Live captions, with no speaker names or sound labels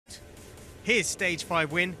His Stage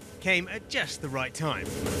 5 win came at just the right time.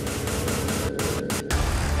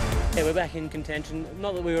 Yeah, we're back in contention.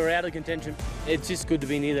 Not that we were out of contention. It's just good to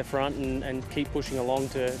be near the front and keep pushing along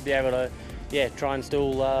to be able to, try and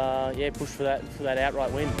still, push for that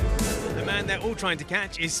outright win. The man they're all trying to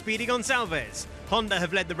catch is Speedy Gonçalves. Honda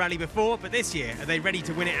have led the rally before, but this year, are they ready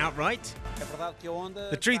to win it outright?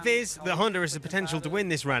 The truth is that Honda has the potential to win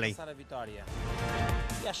this rally.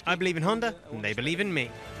 I believe in Honda, and they believe in me.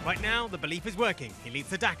 Right now, the belief is working. He leads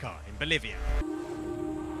the Dakar in Bolivia.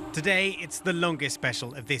 Today, it's the longest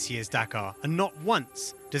special of this year's Dakar, and not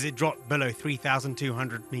once does it drop below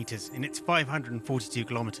 3,200 metres in its 542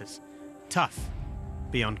 kilometres. Tough,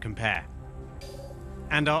 beyond compare.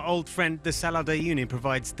 And our old friend the Salar de Uyuni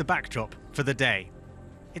provides the backdrop for the day.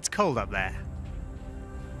 It's cold up there.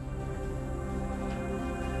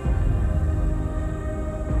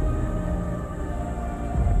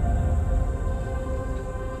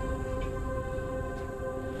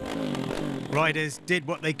 Riders did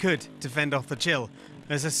what they could to fend off the chill,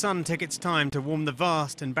 as the sun took its time to warm the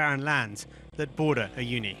vast and barren lands that border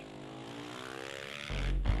Uyuni.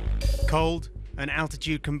 Cold and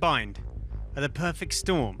altitude combined are the perfect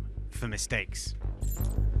storm for mistakes.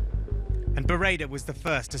 And Barreda was the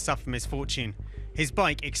first to suffer misfortune, his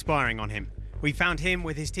bike expiring on him. We found him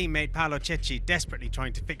with his teammate Paolo Cecchi desperately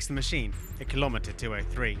trying to fix the machine at kilometre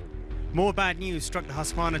 203. More bad news struck the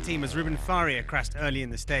Husqvarna team as Ruben Faria crashed early in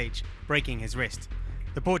the stage, breaking his wrist.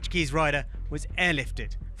 The Portuguese rider was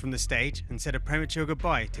airlifted from the stage and said a premature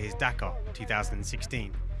goodbye to his Dakar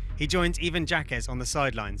 2016. He joins Ivan Jaquez on the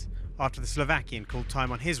sidelines after the Slovakian called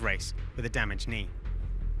time on his race with a damaged knee.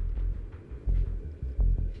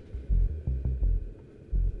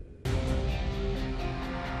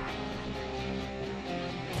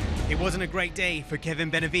 It wasn't a great day for Kevin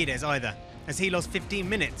Benavides either, as he lost 15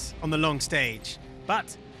 minutes on the long stage.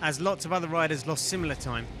 But, as lots of other riders lost similar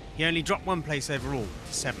time, he only dropped one place overall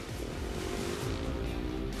to 7th.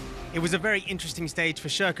 It was a very interesting stage for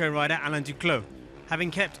Sherco rider Alain Duclos.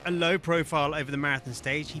 Having kept a low profile over the marathon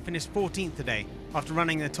stage, he finished 14th today after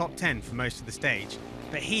running in the top 10 for most of the stage.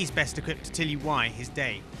 But he's best equipped to tell you why his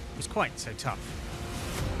day was quite so tough.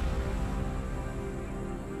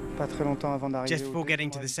 Just before getting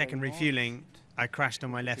to the second refueling, I crashed on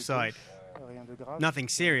my left side. Nothing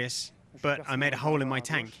serious, but I made a hole in my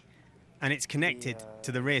tank, and it's connected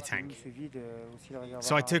to the rear tank.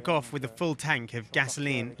 So I took off with a full tank of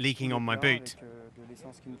gasoline leaking on my boot.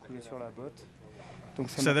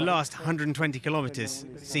 So the last 120 kilometres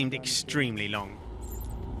seemed extremely long.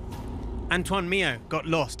 Antoine Mio got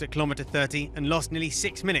lost at kilometre 30 and lost nearly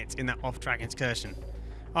 6 minutes in that off-track excursion.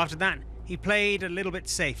 After that, he played a little bit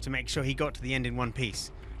safe to make sure he got to the end in one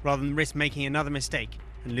piece, rather than risk making another mistake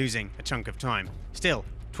and losing a chunk of time. Still,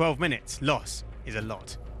 12 minutes loss is a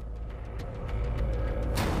lot.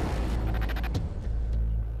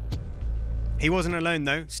 He wasn't alone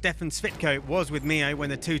though. Stefan Svitko was with Mio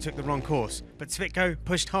when the two took the wrong course, but Svitko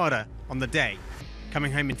pushed harder on the day,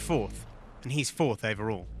 coming home in 4th, and he's 4th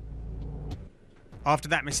overall. After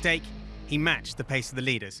that mistake, he matched the pace of the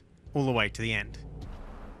leaders all the way to the end.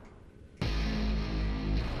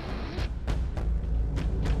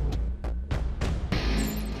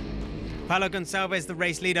 Paulo Gonçalves, the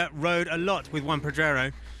race leader, rode a lot with Juan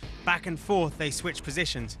Pedrero. Back and forth they switched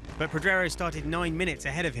positions, but Pedrero started 9 minutes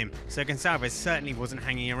ahead of him, so Gonçalves certainly wasn't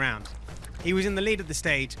hanging around. He was in the lead of the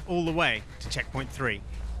stage all the way to checkpoint 3.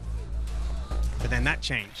 But then that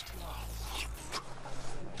changed.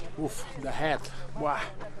 Oof, the head. Wow.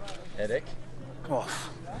 Headache? Oh,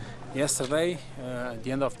 yesterday, at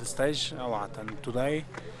the end of the stage, a lot, and today,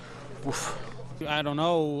 oof. I don't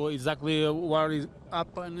know exactly what is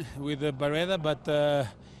happened with Barreda, but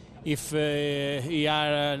if we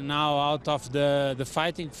are now out of the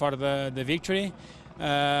fighting for the victory,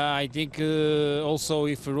 I think also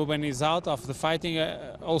if Ruben is out of the fighting,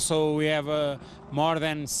 also we have more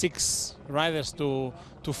than 6 riders to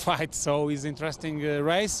fight. So it's an interesting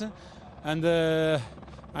race, and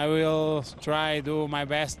I will try to do my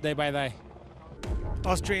best day by day.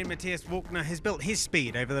 Austrian Matthias Walkner has built his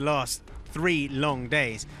speed over the last 3 long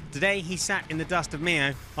days. Today he sat in the dust of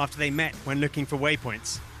Mio after they met when looking for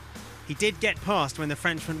waypoints. He did get past when the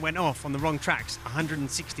Frenchman went off on the wrong tracks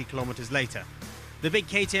 160 kilometres later. The big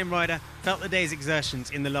KTM rider felt the day's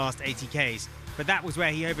exertions in the last 80 Ks, but that was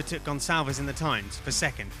where he overtook Gonçalves in the times for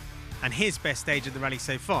 2nd, and his best stage of the rally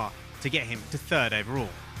so far to get him to 3rd overall.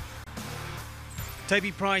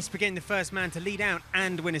 Toby Price became the first man to lead out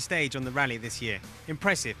and win a stage on the rally this year.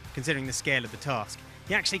 Impressive considering the scale of the task.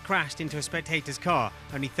 He actually crashed into a spectator's car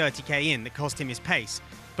only 30k in that cost him his pace.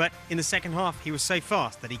 But in the second half, he was so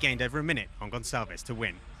fast that he gained over a minute on Gonçalves to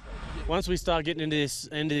win. Once we start getting into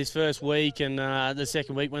this first week and the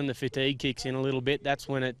second week, when the fatigue kicks in a little bit, that's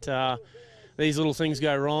when these little things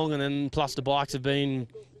go wrong. And then plus the bikes have been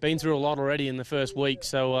through a lot already in the first week.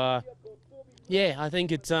 So yeah, I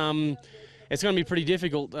think it's going to be pretty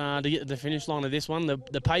difficult to get to the finish line of this one.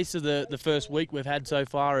 The pace of the first week we've had so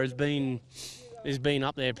far has been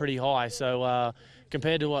up there pretty high. So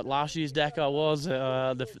compared to what last year's Dakar was,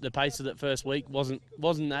 the pace of that first week wasn't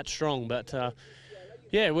that strong. But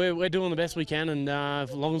yeah, we're doing the best we can, and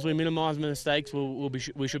as long as we minimise mistakes,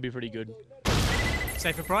 we should be pretty good.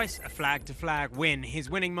 Safer price, a flag-to-flag win. His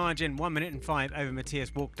winning margin, 1 minute and 5 over Matthias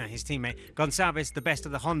Walkner, his teammate. Gonçalves, the best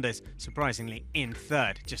of the Hondas, surprisingly in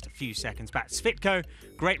third, just a few seconds back. Svitko,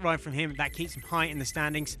 great ride from him. That keeps him high in the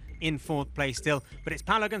standings, in fourth place still. But it's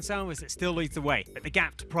Paulo Gonçalves that still leads the way. But the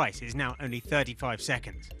gap to Price is now only 35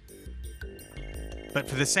 seconds. But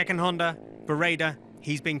for the second Honda, Barreda,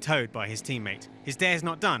 he's being towed by his teammate. His day is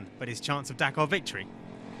not done, but his chance of Dakar victory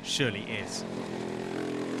surely is.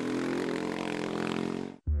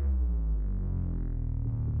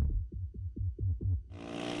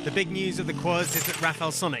 The big news of the quads is that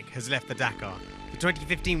Rafael Sonic has left the Dakar. The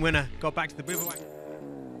 2015 winner got back to the bivouac.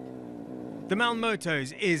 The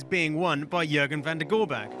Malmotos is being won by Jurgen van der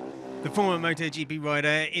Goorberg. The former MotoGP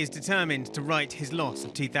rider is determined to right his loss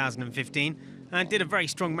of 2015 and did a very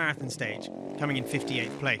strong marathon stage, coming in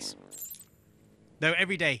 58th place. Though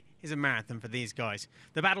every day is a marathon for these guys.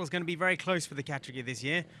 The battle is going to be very close for the category this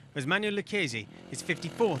year, as Manuel Lucchesi is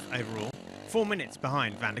 54th overall, 4 minutes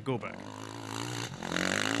behind van der Goorberg.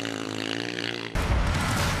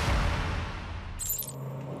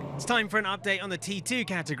 It's time for an update on the T2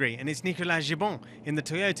 category, and it's Nicolas Gibon in the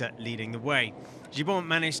Toyota leading the way. Gibon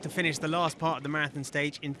managed to finish the last part of the marathon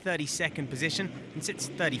stage in 32nd position and sits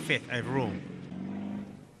 35th overall.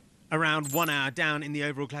 Around 1 hour down in the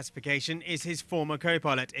overall classification is his former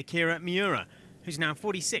co-pilot Akira Miura, who's now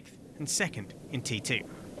 46th and second in T2.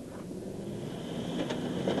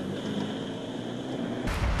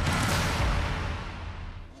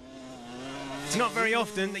 It's not very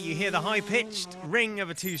often that you hear the high-pitched ring of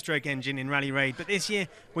a two-stroke engine in Rally Raid, but this year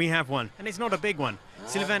we have one, and it's not a big one.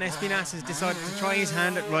 Sylvain Espinasse has decided to try his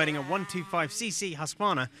hand at riding a 125cc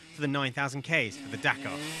Husqvarna for the 9,000 Ks for the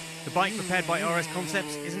Dakar. The bike, prepared by RS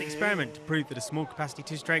Concepts, is an experiment to prove that a small-capacity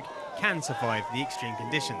two-stroke can survive the extreme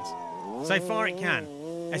conditions. So far it can.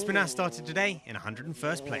 Espinasse started today in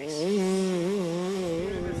 101st place.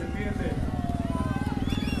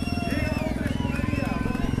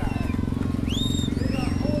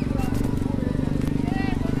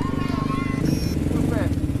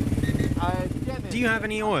 Do you have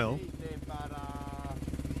any oil?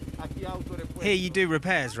 Here you do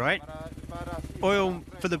repairs, right? Oil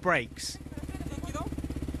for the brakes.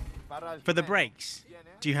 For the brakes.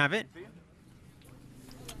 Do you have it?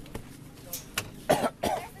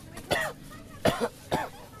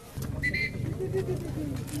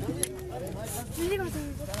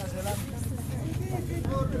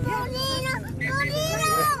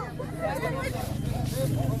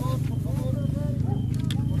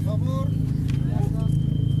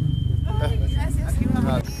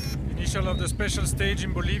 Initial of the special stage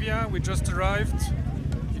in Bolivia. We just arrived.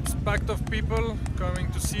 It's packed of people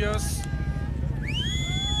coming to see us.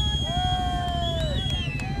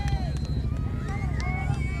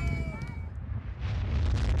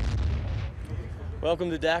 Welcome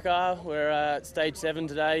to Dakar. We're at stage 7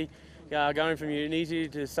 today, going from Unity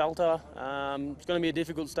to Salta. It's going to be a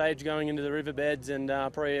difficult stage going into the riverbeds, and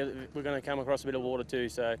probably we're going to come across a bit of water too,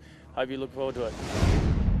 so hope you look forward to it.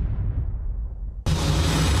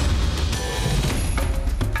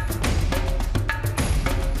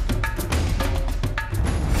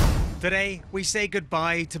 Today, we say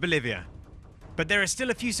goodbye to Bolivia. But there are still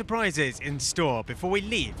a few surprises in store before we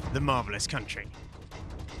leave the marvellous country.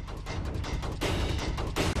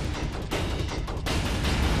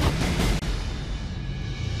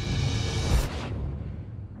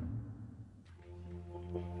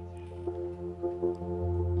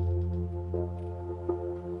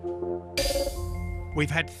 We've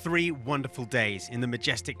had 3 wonderful days in the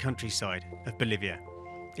majestic countryside of Bolivia.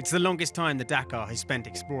 It's the longest time the Dakar has spent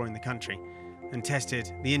exploring the country and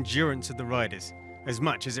tested the endurance of the riders as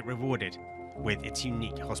much as it rewarded with its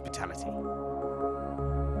unique hospitality.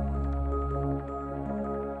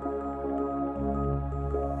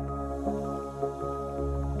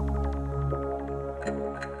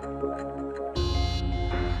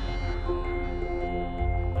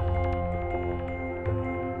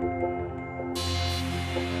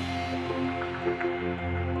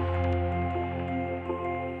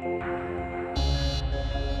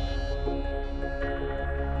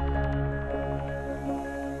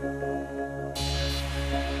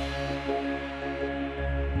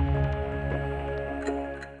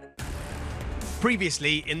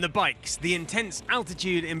 Previously in the bikes, the intense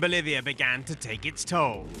altitude in Bolivia began to take its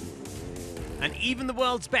toll. And even the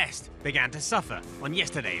world's best began to suffer on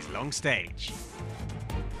yesterday's long stage.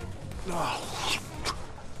 Oh.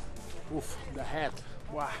 Oof, the head.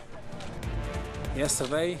 Wow.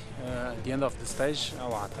 Yesterday, at the end of the stage, a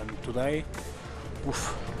lot, and today,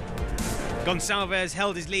 oof. Gonçalves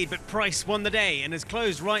held his lead, but Price won the day and has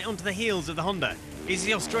closed right onto the heels of the Honda. Is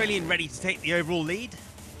the Australian ready to take the overall lead?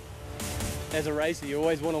 As a racer, you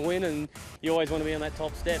always want to win and you always want to be on that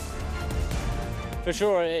top step. For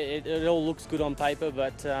sure, it all looks good on paper,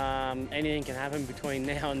 but anything can happen between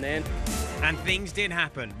now and then. And things did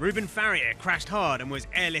happen. Ruben Farrier crashed hard and was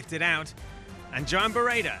airlifted out, and Joan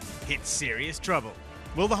Barreda hit serious trouble.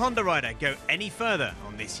 Will the Honda rider go any further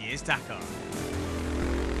on this year's Dakar?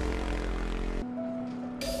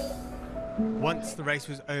 Once the race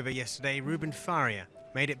was over yesterday, Ruben Farrier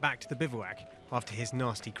made it back to the bivouac after his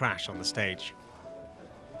nasty crash on the stage.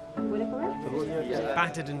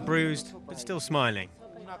 Battered and bruised, but still smiling.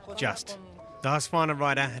 Just. The Husqvarna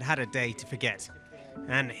rider had had a day to forget,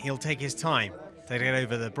 and he'll take his time to get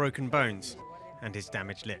over the broken bones and his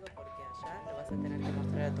damaged lip.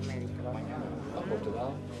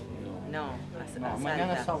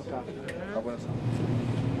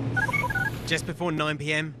 Just before 9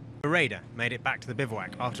 p.m, Barreda made it back to the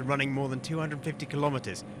bivouac after running more than 250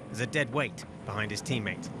 kilometers as a dead weight behind his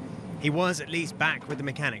teammate. He was at least back with the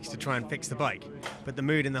mechanics to try and fix the bike, but the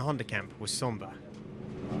mood in the Honda camp was somber.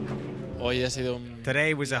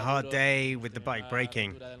 Today was a hard day with the bike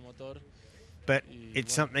breaking, but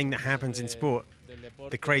it's something that happens in sport,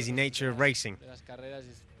 the crazy nature of racing.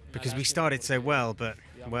 Because we started so well, but,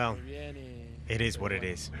 well, it is what it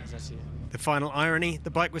is. The final irony, the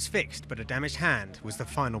bike was fixed, but a damaged hand was the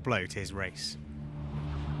final blow to his race.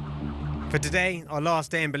 For today, our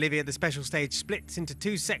last day in Bolivia, the special stage splits into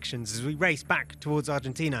two sections as we race back towards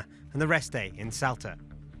Argentina and the rest day in Salta.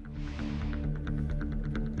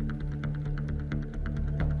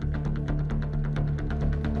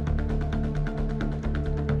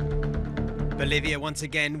 Bolivia once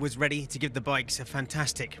again was ready to give the bikes a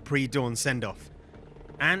fantastic pre-dawn send-off.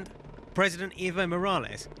 And President Evo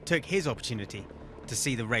Morales took his opportunity to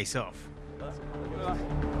see the race off.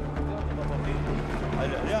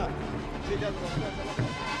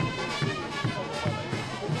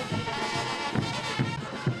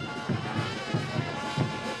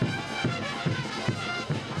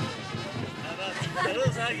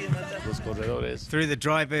 Through the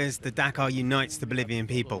drivers, the Dakar unites the Bolivian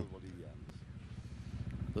people.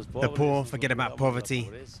 The poor forget about poverty,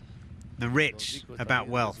 the rich about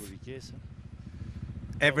wealth.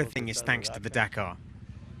 Everything is thanks to the Dakar.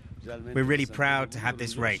 We're really proud to have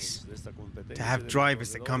this race, to have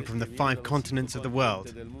drivers that come from the 5 continents of the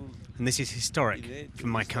world, and this is historic for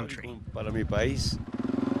my country.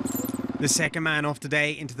 The second man off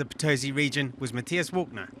today into the Potosi region was Matthias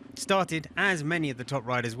Walkner, started, as many of the top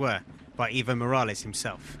riders were, by Evo Morales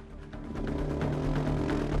himself.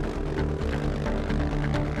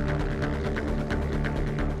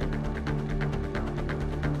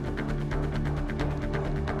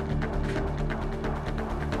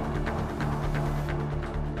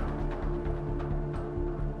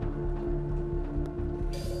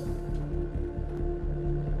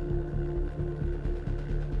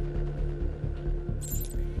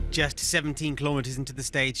 Just 17 kilometers into the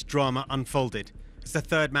stage, drama unfolded. As the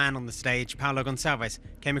third man on the stage, Paulo Gonçalves,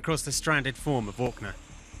 came across the stranded form of Walkner.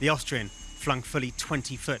 The Austrian flung fully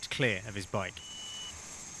 20 foot clear of his bike.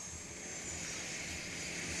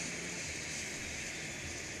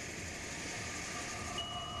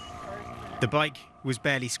 The bike was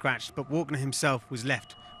barely scratched, but Walkner himself was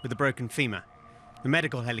left with a broken femur. The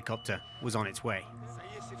medical helicopter was on its way.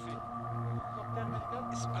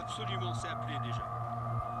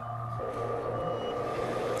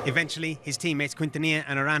 Eventually, his teammates Quintanilla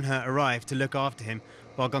and Aranja arrived to look after him,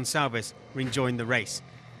 while Gonçalves rejoined the race,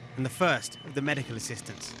 and the first of the medical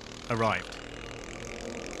assistants arrived.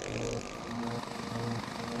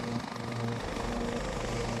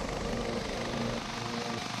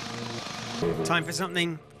 Time for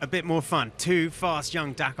something a bit more fun. 2 fast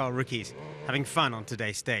young Dakar rookies having fun on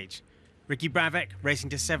today's stage. Ricky Bravek racing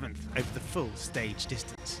to 7th over the full stage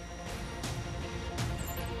distance.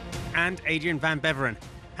 And Adrian van Beveren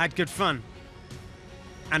had good fun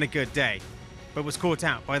and a good day, but was caught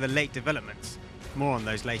out by the late developments. More on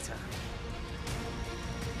those later.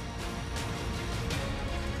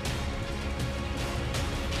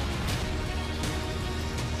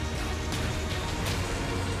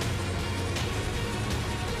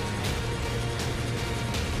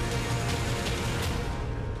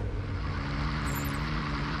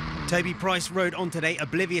 Toby Price rode on today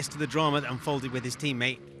oblivious to the drama that unfolded with his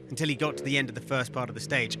teammate until he got to the end of the first part of the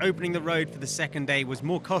stage. Opening the road for the second day was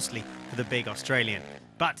more costly for the big Australian,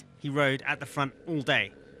 but he rode at the front all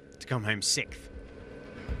day to come home 6th.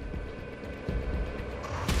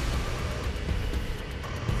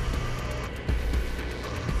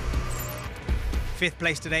 Fifth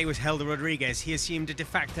place today was Helder Rodriguez. He assumed a de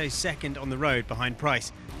facto second on the road behind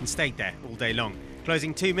Price and stayed there all day long,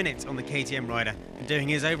 closing 2 minutes on the KTM rider and doing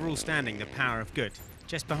his overall standing the power of good,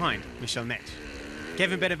 just behind Michel Metz.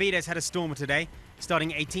 Kevin Benavides had a stormer today.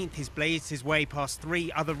 Starting 18th, he blazed his way past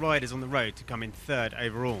 3 other riders on the road to come in 3rd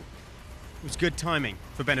overall. It was good timing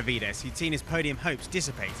for Benavides, who'd seen his podium hopes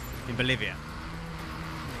dissipate in Bolivia.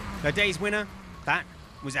 The day's winner, that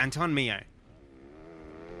was Anton Mio.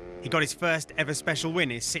 He got his first ever special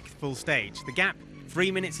win, his 6th full stage. The gap,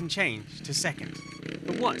 3 minutes and change to second.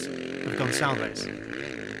 But what of Gonçalves?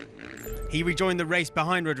 He rejoined the race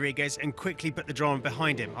behind Rodriguez and quickly put the drama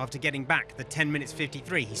behind him after getting back the 10 minutes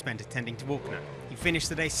 53 he spent attending to Walkner. He finished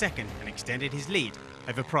the day second and extended his lead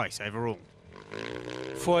over Price overall.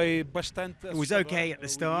 It was okay at the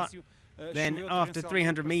start. Then, after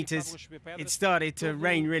 300 metres, it started to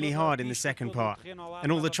rain really hard in the second part,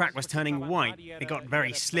 and all the track was turning white. It got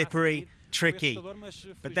very slippery, tricky.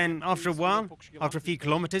 But then, after a while, after a few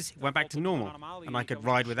kilometres, it went back to normal, and I could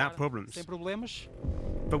ride without problems.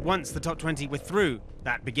 But once the top 20 were through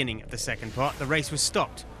that beginning of the second part, the race was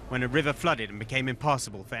stopped when a river flooded and became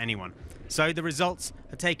impassable for anyone. So the results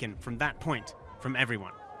are taken from that point, from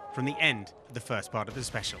everyone, from the end of the first part of the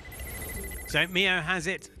special. So Mio has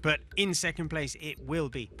it, but in second place it will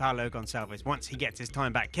be Paulo Gonçalves once he gets his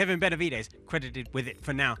time back. Kevin Benavides credited with it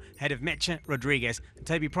for now, ahead of Metz, Rodriguez and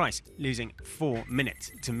Toby Price, losing 4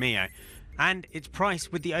 minutes to Mio. And it's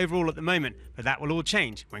Price with the overall at the moment, but that will all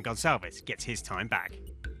change when Gonçalves gets his time back.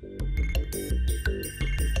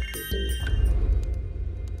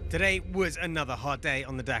 Today was another hard day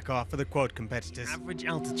on the Dakar for the quad competitors. Average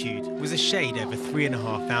altitude was a shade over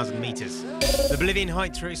 3,500 metres. The Bolivian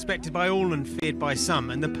heights were expected by all and feared by some,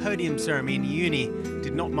 and the podium ceremony in Uni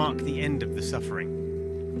did not mark the end of the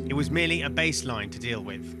suffering. It was merely a baseline to deal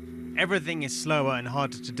with. Everything is slower and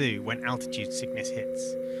harder to do when altitude sickness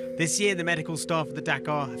hits. This year, the medical staff of the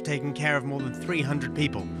Dakar have taken care of more than 300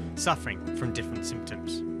 people suffering from different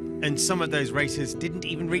symptoms. And some of those racers didn't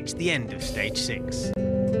even reach the end of stage 6.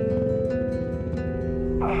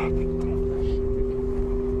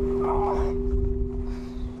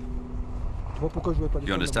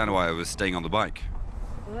 You understand why I was staying on the bike?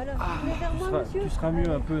 Tu seras mieux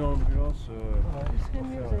un peu dans l'ambulance.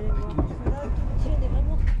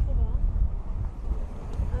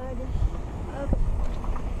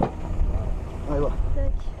 Are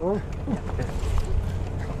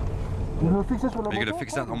you going to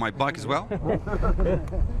fix that on my bike as well?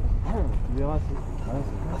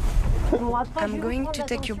 I'm going to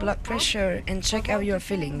take your blood pressure and check how you're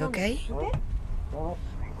feeling, okay?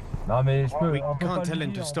 We can't tell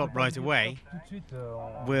him to stop right away.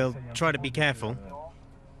 We'll try to be careful.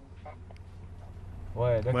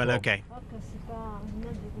 Well, okay.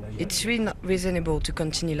 It's really not reasonable to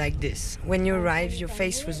continue like this. When you arrived, your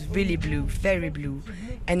face was really blue, very blue,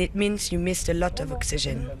 and it means you missed a lot of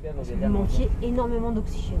oxygen.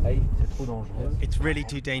 It's really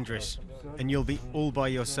too dangerous, and you'll be all by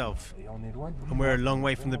yourself. And we're a long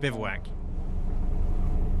way from the bivouac.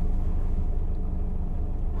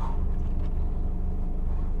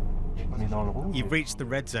 You've reached the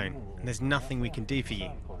red zone, and there's nothing we can do for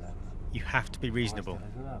you. You have to be reasonable.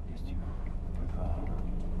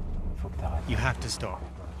 You have to stop.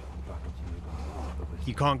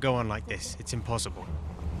 You can't go on like this. It's impossible.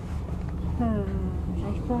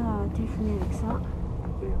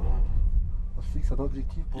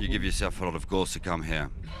 You give yourself a lot of goals to come here.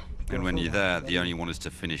 And when you're there, the only one is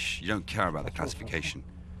to finish. You don't care about the classification.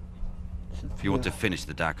 If you want to finish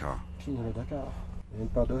the Dakar.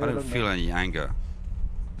 I don't feel any anger.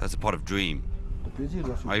 That's a part of dream.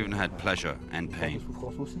 I even had pleasure and pain.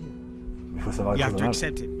 You have to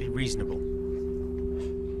accept it, be reasonable.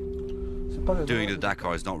 Doing the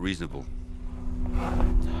Dakar is not reasonable.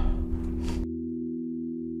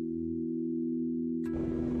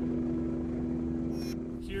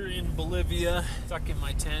 Here in Bolivia, stuck in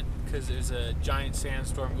my tent because there's a giant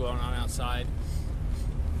sandstorm going on outside.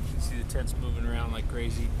 You can see the tent's moving around like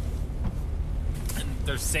crazy. And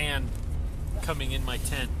there's sand coming in my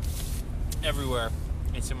tent everywhere.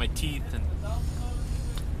 It's in my teeth and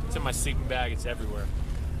it's in my sleeping bag. It's everywhere.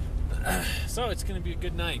 So it's going to be a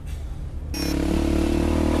good night.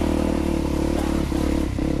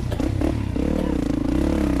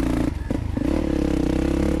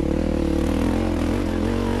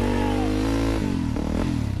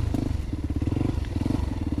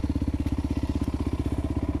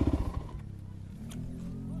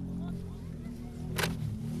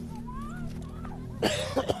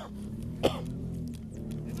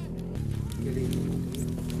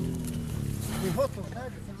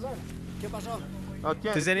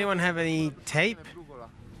 Does anyone have any tape?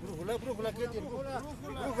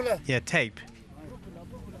 Yeah, tape.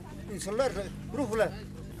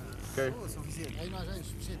 Okay.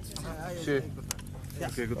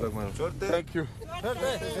 Okay, good luck, man. Thank you.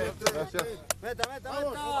 Gracias.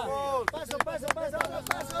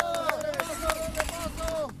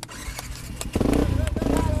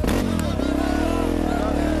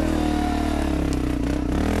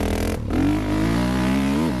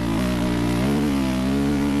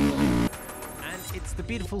 It's the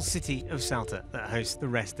beautiful city of Salta that hosts the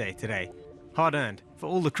rest day today. Hard earned for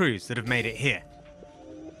all the crews that have made it here.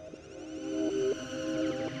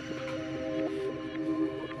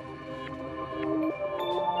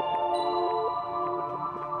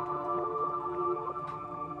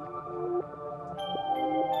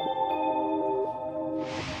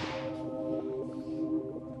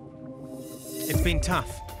 It's been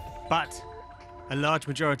tough, but a large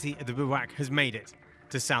majority of the bivouac has made it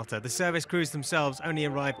to Salta. The service crews themselves only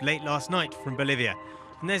arrived late last night from Bolivia,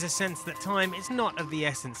 and there's a sense that time is not of the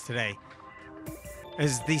essence today,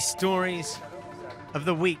 as the stories of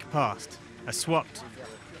the week past are swapped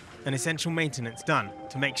and essential maintenance done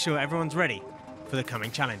to make sure everyone's ready for the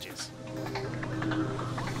coming challenges.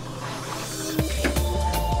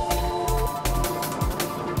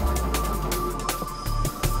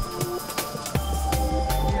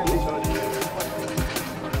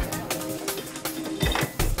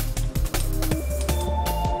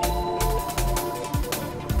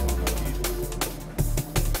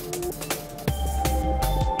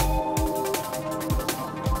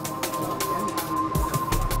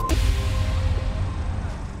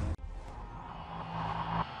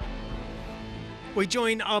 We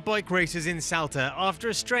join our bike racers in Salta after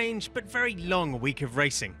a strange but very long week of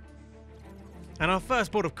racing. And our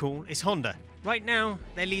first port of call is Honda. Right now,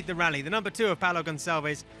 they lead the rally. The number 2 of Paulo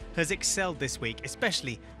Gonçalves has excelled this week,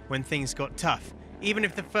 especially when things got tough, even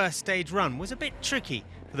if the first stage run was a bit tricky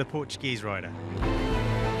for the Portuguese rider.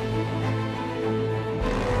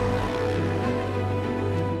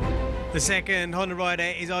 The second Honda rider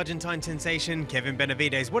is Argentine sensation Kevin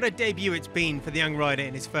Benavides. What a debut it's been for the young rider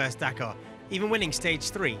in his first Dakar, even winning stage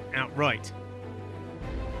 3 outright.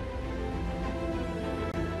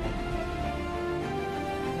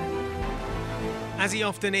 As he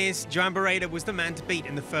often is, Joan Barreda was the man to beat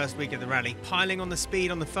in the first week of the rally, piling on the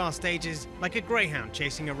speed on the fast stages like a greyhound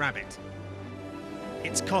chasing a rabbit.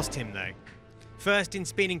 It's cost him though. First in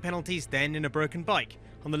speeding penalties, then in a broken bike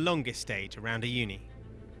on the longest stage around a uni.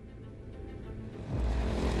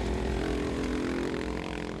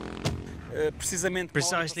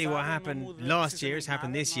 Precisely what happened last year has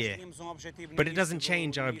happened this year, but it doesn't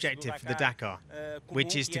change our objective for the Dakar,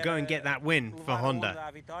 which is to go and get that win for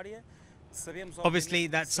Honda. Obviously,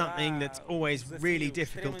 that's something that's always really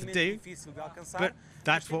difficult to do, but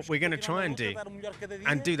that's what we're going to try and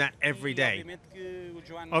do that every day.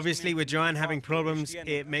 Obviously, with Joan having problems,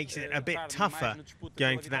 it makes it a bit tougher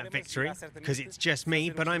going for that victory, because it's just me,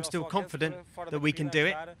 but I'm still confident that we can do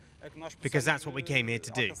it, because that's what we came here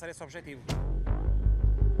to do.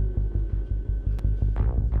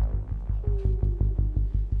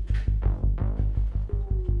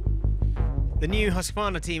 The new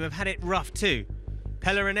Husqvarna team have had it rough too.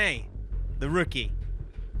 Pellerine, the rookie,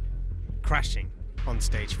 crashing on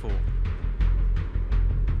stage 4.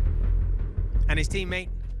 And his teammate,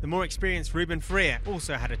 the more experienced Ruben Ferrer,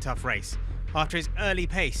 also had a tough race. After his early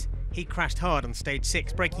pace, he crashed hard on stage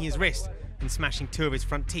 6, breaking his wrist and smashing 2 of his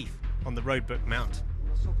front teeth on the roadbook mount.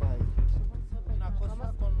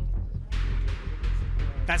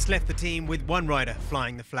 That's left the team with one rider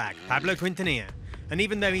flying the flag, Pablo Quintanilla. And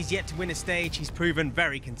even though he's yet to win a stage, he's proven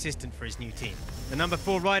very consistent for his new team. The number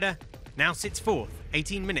 4 rider now sits 4th,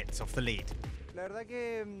 18 minutes off the lead.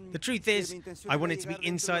 The truth is, I wanted to be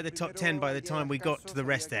inside the top 10 by the time we got to the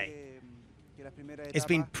rest day. It's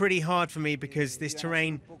been pretty hard for me because this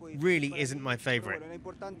terrain really isn't my favourite.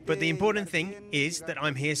 But the important thing is that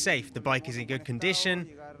I'm here safe. The bike is in good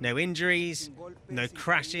condition, no injuries, no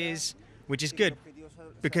crashes, which is good,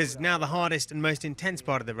 because now the hardest and most intense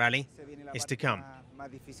part of the rally is to come.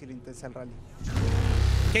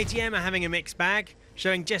 KTM are having a mixed bag,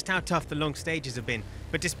 showing just how tough the long stages have been.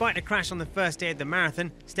 But despite a crash on the first day of the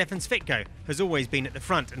marathon, Stefan Svitko has always been at the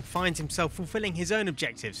front and finds himself fulfilling his own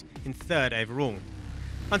objectives in 3rd overall.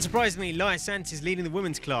 Unsurprisingly, Laia Sanz is leading the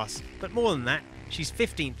women's class, but more than that, she's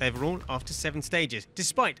 15th overall after 7 stages.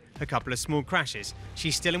 Despite a couple of small crashes,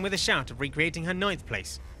 she's still in with a shout of recreating her 9th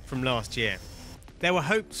place from last year. There were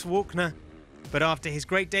hopes for Walkner, but after his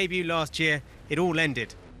great debut last year, it all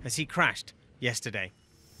ended as he crashed yesterday.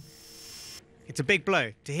 It's a big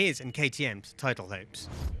blow to his and KTM's title hopes.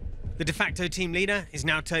 The de facto team leader is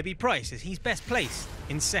now Toby Price, as he's best placed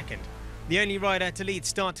in second. The only rider to lead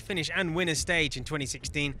start to finish and win a stage in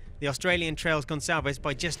 2016, the Australian trails Gonçalves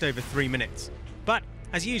by just over 3 minutes. But,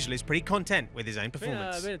 as usual, is pretty content with his own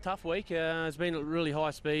performance. It's been a tough week. It's been a really high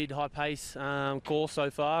speed, high pace course so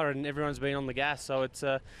far, and everyone's been on the gas, so it's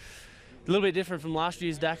a little bit different from last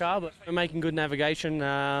year's Dakar, but we're making good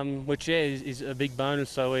navigation, which is a big bonus.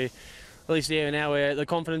 So we, at least now the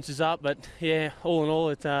confidence is up. But yeah, all in all,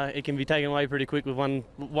 it can be taken away pretty quick with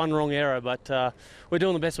one wrong error. But we're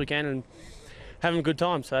doing the best we can and having a good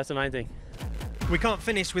time. So that's the main thing. We can't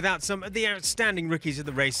finish without some of the outstanding rookies of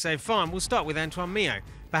the race so far, and we'll start with Antoine Mio.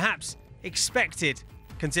 Perhaps expected,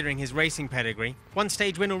 considering his racing pedigree. One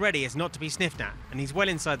stage win already is not to be sniffed at, and he's well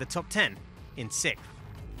inside the top 10 in 6th.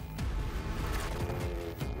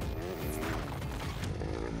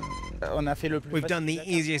 We've done the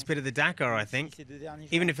easiest bit of the Dakar, I think,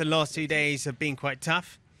 even if the last 2 days have been quite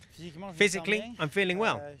tough. Physically, I'm feeling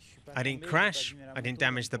well. I didn't crash, I didn't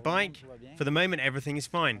damage the bike. For the moment, everything is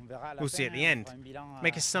fine. We'll see at the end.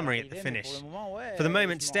 Make a summary at the finish. For the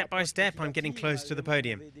moment, step by step, I'm getting close to the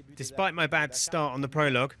podium. Despite my bad start on the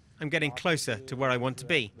prologue, I'm getting closer to where I want to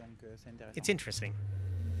be. It's interesting.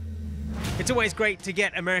 It's always great to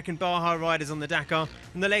get American Baja riders on the Dakar,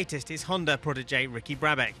 and the latest is Honda protege Ricky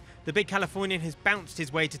Brabec. The big Californian has bounced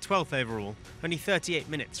his way to 12th overall, only 38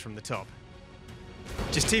 minutes from the top.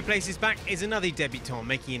 Just 2 places back is another debutant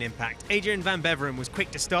making an impact. Adrian van Beveren was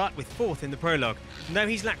quick to start with 4th in the prologue, and though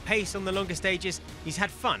he's lacked pace on the longer stages, he's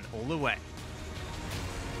had fun all the way.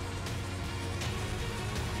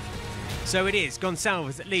 So it is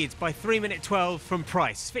Gonçalves that leads by 3:12 from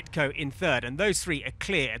Price, Svitko in 3rd, and those 3 are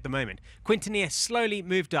clear at the moment. Quintanilla slowly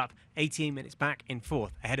moved up 18 minutes back in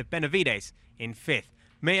 4th, ahead of Benavides in 5th.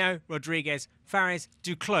 Mayo, Rodriguez, Fares,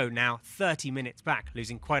 Duclos now 30 minutes back,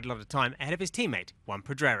 losing quite a lot of time ahead of his teammate, Juan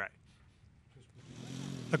Pedrero.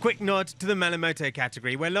 A quick nod to the Malamoto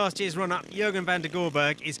category, where last year's run-up Jurgen van der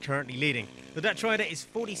Gorberg is currently leading. The Dutch rider is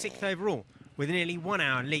 46th overall, with nearly 1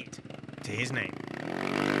 hour lead to his name.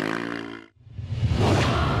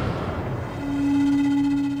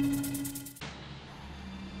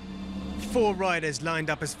 Four riders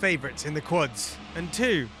lined up as favourites in the quads, and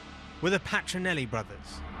 2 were the Patronelli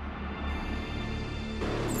brothers.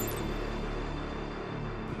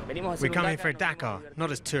 We come here for a Dakar, not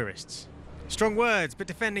as tourists. Strong words, but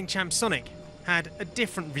defending champ Sonic had a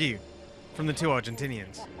different view from the 2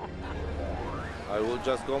 Argentinians. I will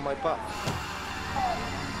just go my path.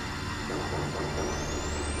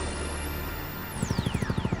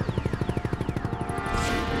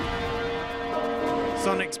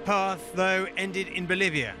 Sonic's path, though, ended in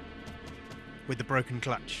Bolivia with the broken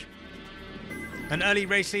clutch. An early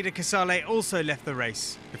race leader, Casale, also left the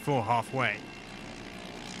race before halfway.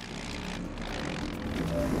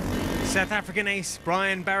 South African ace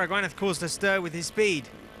Brian Baragwanath caused a stir with his speed,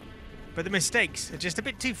 but the mistakes are just a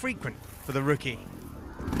bit too frequent for the rookie.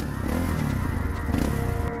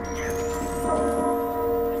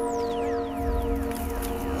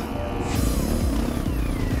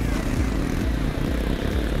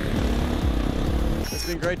 It's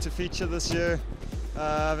been great to feature this year.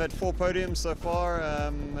 I've had 4 podiums so far.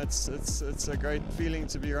 It's a great feeling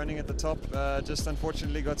to be running at the top. Just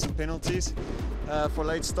unfortunately got some penalties for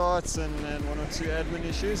late starts and 1 or 2 admin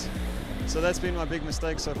issues. So that's been my big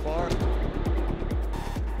mistake so far.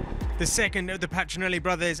 The second of the Patronelli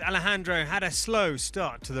brothers, Alejandro, had a slow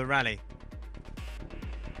start to the rally.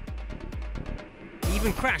 He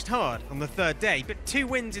even crashed hard on the 3rd day, but 2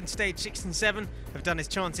 wins in stage 6 and 7 have done his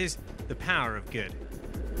chances the power of good.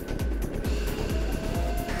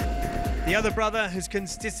 The other brother has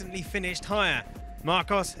consistently finished higher.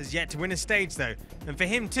 Marcos has yet to win a stage though, and for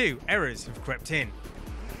him too, errors have crept in.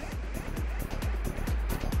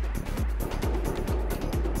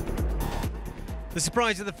 The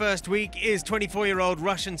surprise of the first week is 24-year-old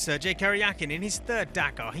Russian Sergei Karyakin in his 3rd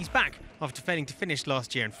Dakar. He's back after failing to finish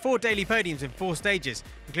last year, and 4 daily podiums in 4 stages,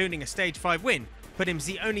 including a stage 5 win, put him as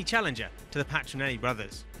the only challenger to the Patronelli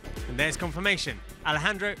brothers. And there's confirmation.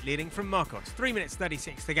 Alejandro leading from Marcos, 3 minutes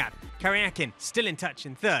 36 the gap. Karyakin still in touch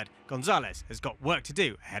in 3rd. Gonçalves has got work to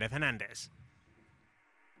do ahead of Hernandez.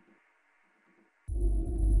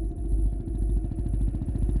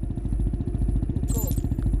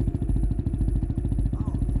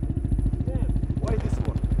 Why this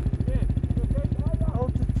one?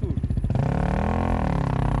 Altitude.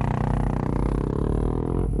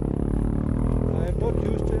 I am not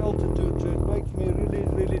used to altitude, so it makes me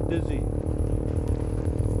really dizzy.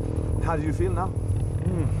 How do you feel now?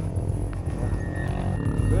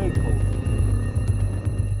 Very cold.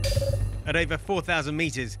 At over 4,000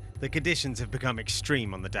 metres, the conditions have become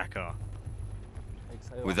extreme on the Dakar.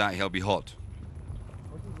 With that, he'll be hot.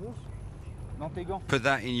 Put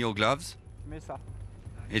that in your gloves.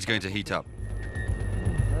 It's going to heat up.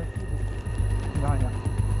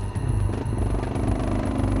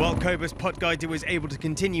 While Koba's pot guide was able to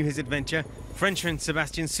continue his adventure, Frenchman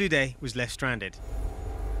Sébastien Soudé was left stranded.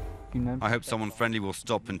 I hope someone friendly will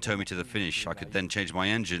stop and tow me to the finish. I could then change my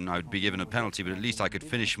engine. I would be given a penalty, but at least I could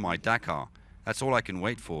finish my Dakar. That's all I can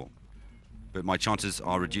wait for. But my chances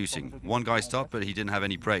are reducing. One guy stopped, but he didn't have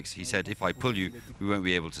any brakes. He said, if I pull you, we won't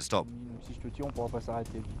be able to stop.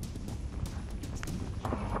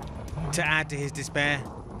 To add to his despair,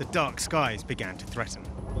 the dark skies began to threaten.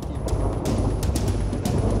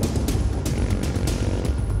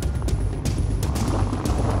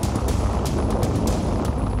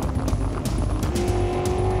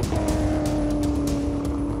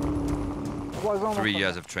 Three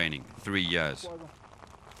years of training, 3 years.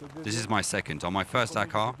 This is my second. On my first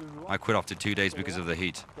Dakar, I quit after 2 days because of the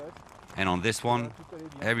heat. And on this one,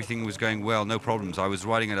 everything was going well, no problems. I was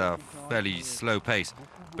riding at a fairly slow pace,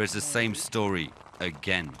 but it's the same story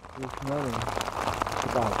again.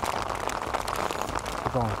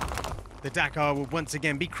 The Dakar will once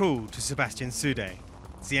again be cruel to Sébastien Soudé.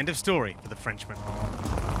 It's the end of story for the Frenchman.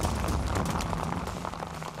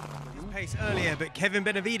 Pace earlier, but Kevin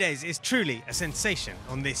Benavides is truly a sensation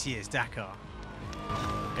on this year's Dakar.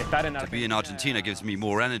 To be in Argentina gives me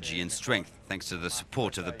more energy and strength thanks to the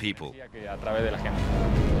support of the people.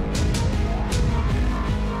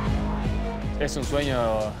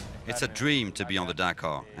 It's a dream to be on the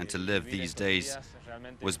Dakar, and to live these days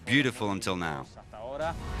was beautiful until now.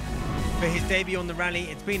 For his debut on the rally,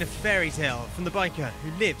 it's been a fairy tale from the biker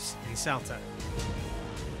who lives in Salta.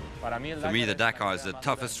 For me, the Dakar is the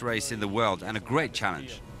toughest race in the world and a great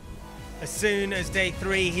challenge. As soon as day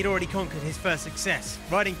 3, he'd already conquered his first success.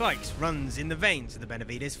 Riding bikes runs in the veins of the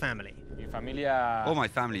Benavides family. All my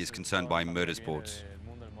family is concerned by motorsports.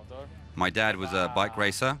 My dad was a bike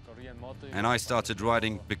racer, and I started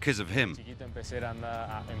riding because of him.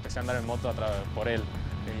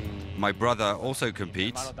 My brother also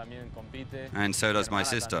competes, and so does my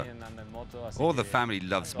sister. All the family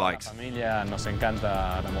loves bikes.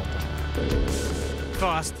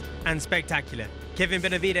 Fast and spectacular. Kevin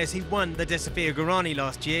Benavides, who won the Desafio Guarani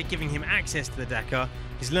last year, giving him access to the Dakar,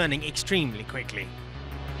 is learning extremely quickly.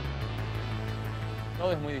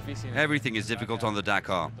 Everything is difficult on the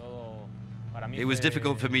Dakar. It was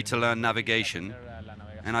difficult for me to learn navigation,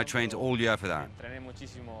 and I trained all year for that.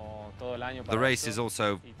 The race is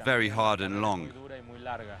also very hard and long.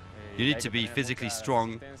 You need to be physically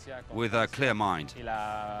strong with a clear mind.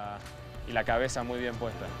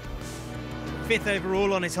 5th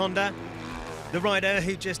overall on his Honda, the rider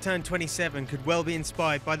who just turned 27 could well be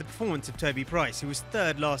inspired by the performance of Toby Price, who was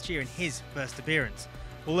 3rd last year in his first appearance,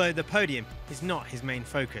 although the podium is not his main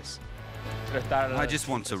focus. I just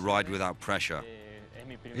want to ride without pressure.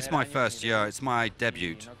 It's my first year, it's my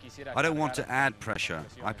debut. I don't want to add pressure.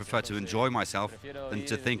 I prefer to enjoy myself than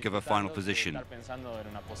to think of a final position.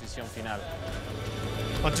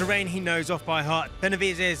 On terrain he knows off by heart,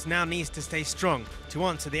 Benavides now needs to stay strong to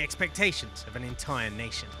answer the expectations of an entire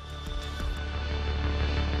nation.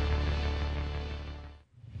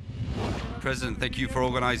 President, thank you for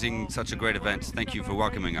organizing such a great event. Thank you for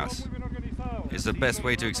welcoming us. It's the best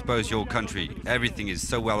way to expose your country. Everything is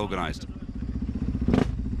so well organized.